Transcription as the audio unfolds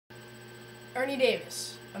Ernie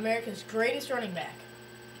Davis, America's greatest running back,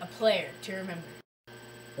 a player to remember.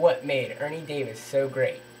 What made Ernie Davis so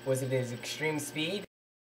great? Was it his extreme speed?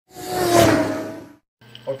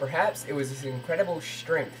 Or perhaps it was his incredible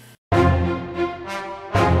strength?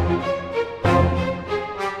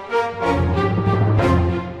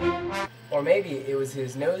 Or maybe it was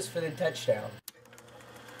his nose for the touchdown?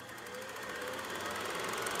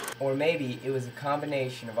 Or maybe it was a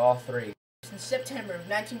combination of all three. Since September of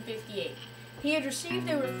 1958, he had received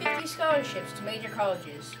over 50 scholarships to major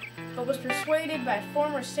colleges, but was persuaded by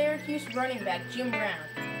former Syracuse running back Jim Brown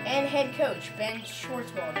and head coach Ben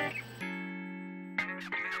Schwartzwalder.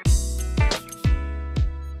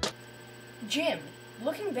 Jim,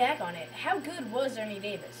 looking back on it, how good was Ernie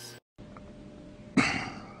Davis?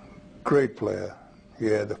 Great player. He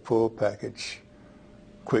had the full package: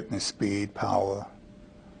 quickness, speed, power,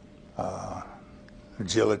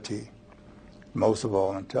 agility, most of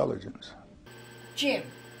all intelligence. Jim,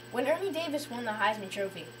 when Ernie Davis won the Heisman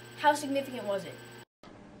Trophy, how significant was it?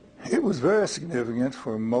 It was very significant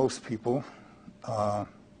for most people. The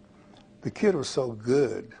kid was so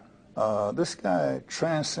good. This guy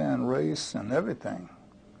transcended race and everything.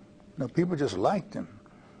 You know, people just liked him.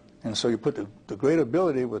 And so you put the great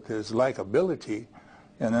ability with his likability,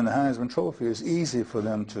 and then the Heisman Trophy is easy for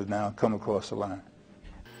them to now come across the line.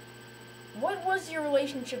 What was your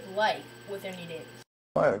relationship like with Ernie Davis?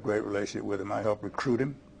 I had a great relationship with him. I helped recruit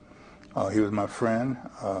him. He was my friend.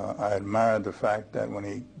 I admired the fact that when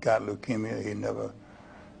he got leukemia, he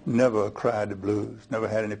never cried the blues, never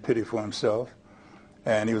had any pity for himself.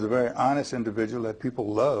 And he was a very honest individual that people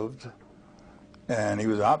loved. And he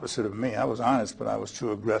was the opposite of me. I was honest, but I was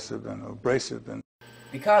too aggressive and abrasive.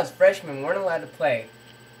 Because freshmen weren't allowed to play,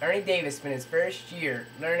 Ernie Davis spent his first year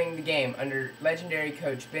learning the game under legendary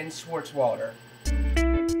coach Ben Schwartzwalder.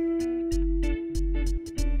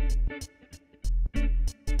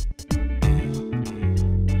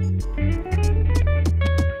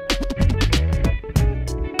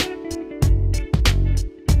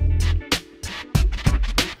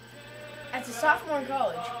 As a sophomore in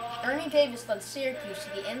college, Ernie Davis led Syracuse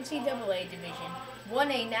to the NCAA Division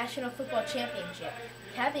 1A National Football Championship,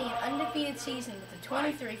 capping an undefeated season with a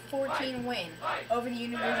 23-14 win over the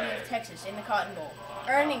University of Texas in the Cotton Bowl,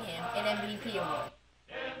 earning him an MVP award.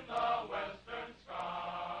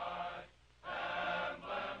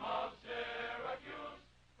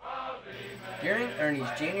 During Ernie's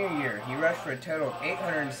junior year, he rushed for a total of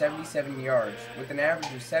 877 yards, with an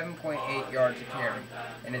average of 7.8 yards a carry,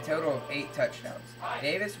 and a total of 8 touchdowns.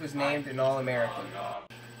 Davis was named an All-American.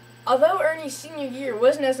 Although Ernie's senior year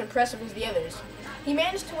wasn't as impressive as the others, he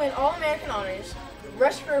managed to win All-American honors,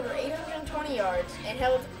 rushed for over 820 yards, and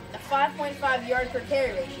held a 5.5 yard per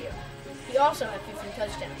carry ratio. He also had 15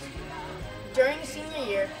 touchdowns. During his senior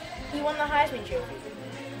year, he won the Heisman Trophy,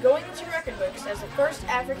 going into record books as the first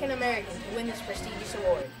African American to win this prestigious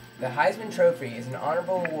award. The Heisman Trophy is an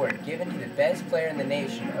honorable award given to the best player in the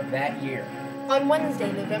nation of that year. On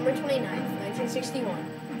Wednesday, November 29, 1961,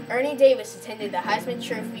 Ernie Davis attended the Heisman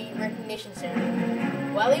Trophy recognition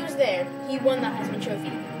ceremony. While he was there, he won the Heisman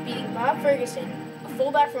Trophy, beating Bob Ferguson, a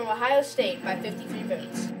fullback from Ohio State, by 53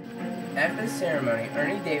 votes. After the ceremony,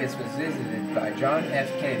 Ernie Davis was visited by John F.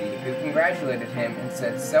 Kennedy, who congratulated him and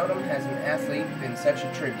said, "Seldom has an athlete been such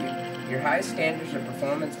a tribute. Your high standards of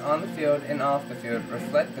performance on the field and off the field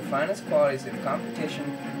reflect the finest qualities of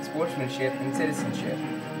competition, sportsmanship, and citizenship.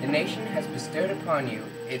 The nation has bestowed upon you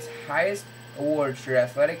its highest awards for your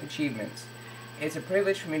athletic achievements. It's a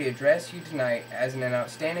privilege for me to address you tonight as an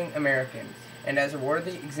outstanding American and as a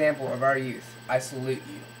worthy example of our youth. I salute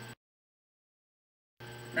you."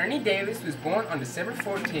 Ernie Davis was born on December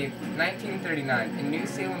 14, 1939 in New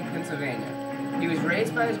Salem, Pennsylvania. He was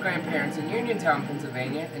raised by his grandparents in Uniontown,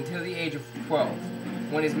 Pennsylvania until the age of 12,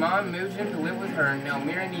 when his mom moved him to live with her in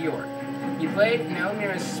Elmira, New York. He played in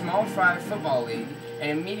Elmira's Small Fry Football League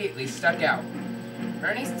and immediately stuck out.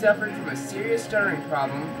 Ernie suffered from a serious stuttering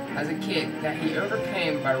problem as a kid that he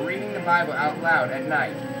overcame by reading the Bible out loud at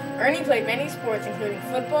night. Ernie played many sports including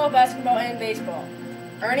football, basketball, and baseball.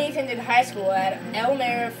 Ernie attended high school at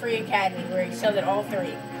Elmira Free Academy, where he excelled at all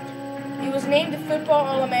three. He was named a Football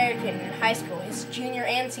All-American in high school his junior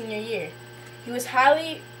and senior year. He was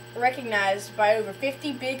highly recognized by over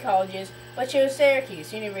 50 big colleges, but chose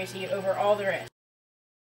Syracuse University over all the rest.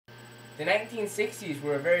 The 1960s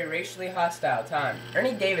were a very racially hostile time.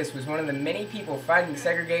 Ernie Davis was one of the many people fighting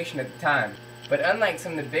segregation at the time. But unlike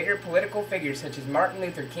some of the bigger political figures such as Martin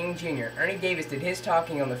Luther King Jr., Ernie Davis did his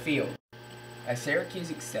talking on the field. As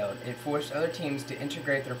Syracuse excelled, it forced other teams to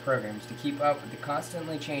integrate their programs to keep up with the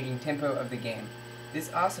constantly changing tempo of the game.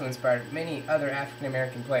 This also inspired many other African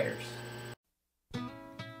American players.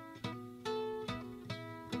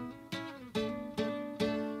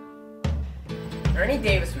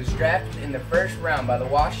 Davis was drafted in the first round by the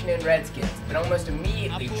Washington Redskins and almost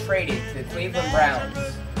immediately traded to the Cleveland Browns.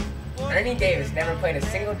 Ernie Davis never played a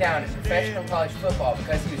single down in professional college football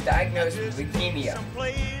because he was diagnosed with leukemia.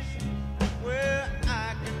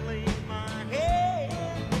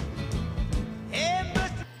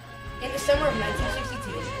 In the summer of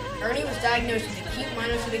 1962, Ernie was diagnosed with acute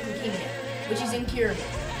myelocytic leukemia, which is incurable.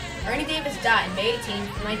 Ernie Davis died May 18,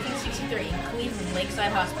 1963 in Cleveland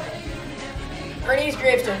Lakeside Hospital. Ernie's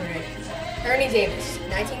gravestone read, Ernie Davis,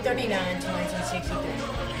 1939 to 1963,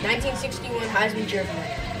 1961 Heisman Trophy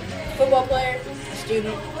winner, football player, a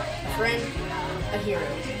student, a friend, a hero.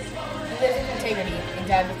 He lived with integrity and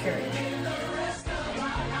died with courage.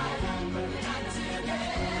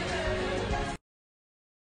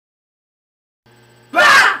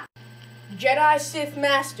 Jedi Sith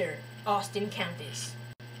Master, Austin Countess.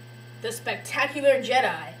 The Spectacular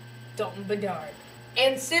Jedi, Dalton Bedard.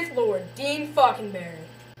 And Sith Lord, Dean Falconberry.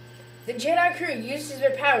 The Jedi crew uses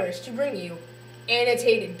their powers to bring you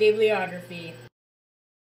annotated bibliography.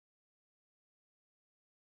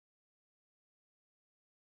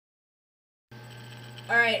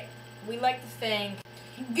 Alright, we'd like to thank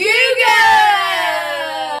Google!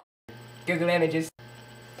 Google Images.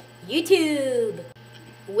 YouTube.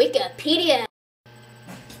 Wikipedia.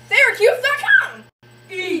 Syracuse.com.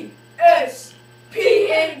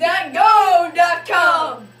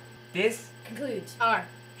 ESPN.go.com. This Concludes our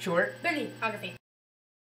short bibliography.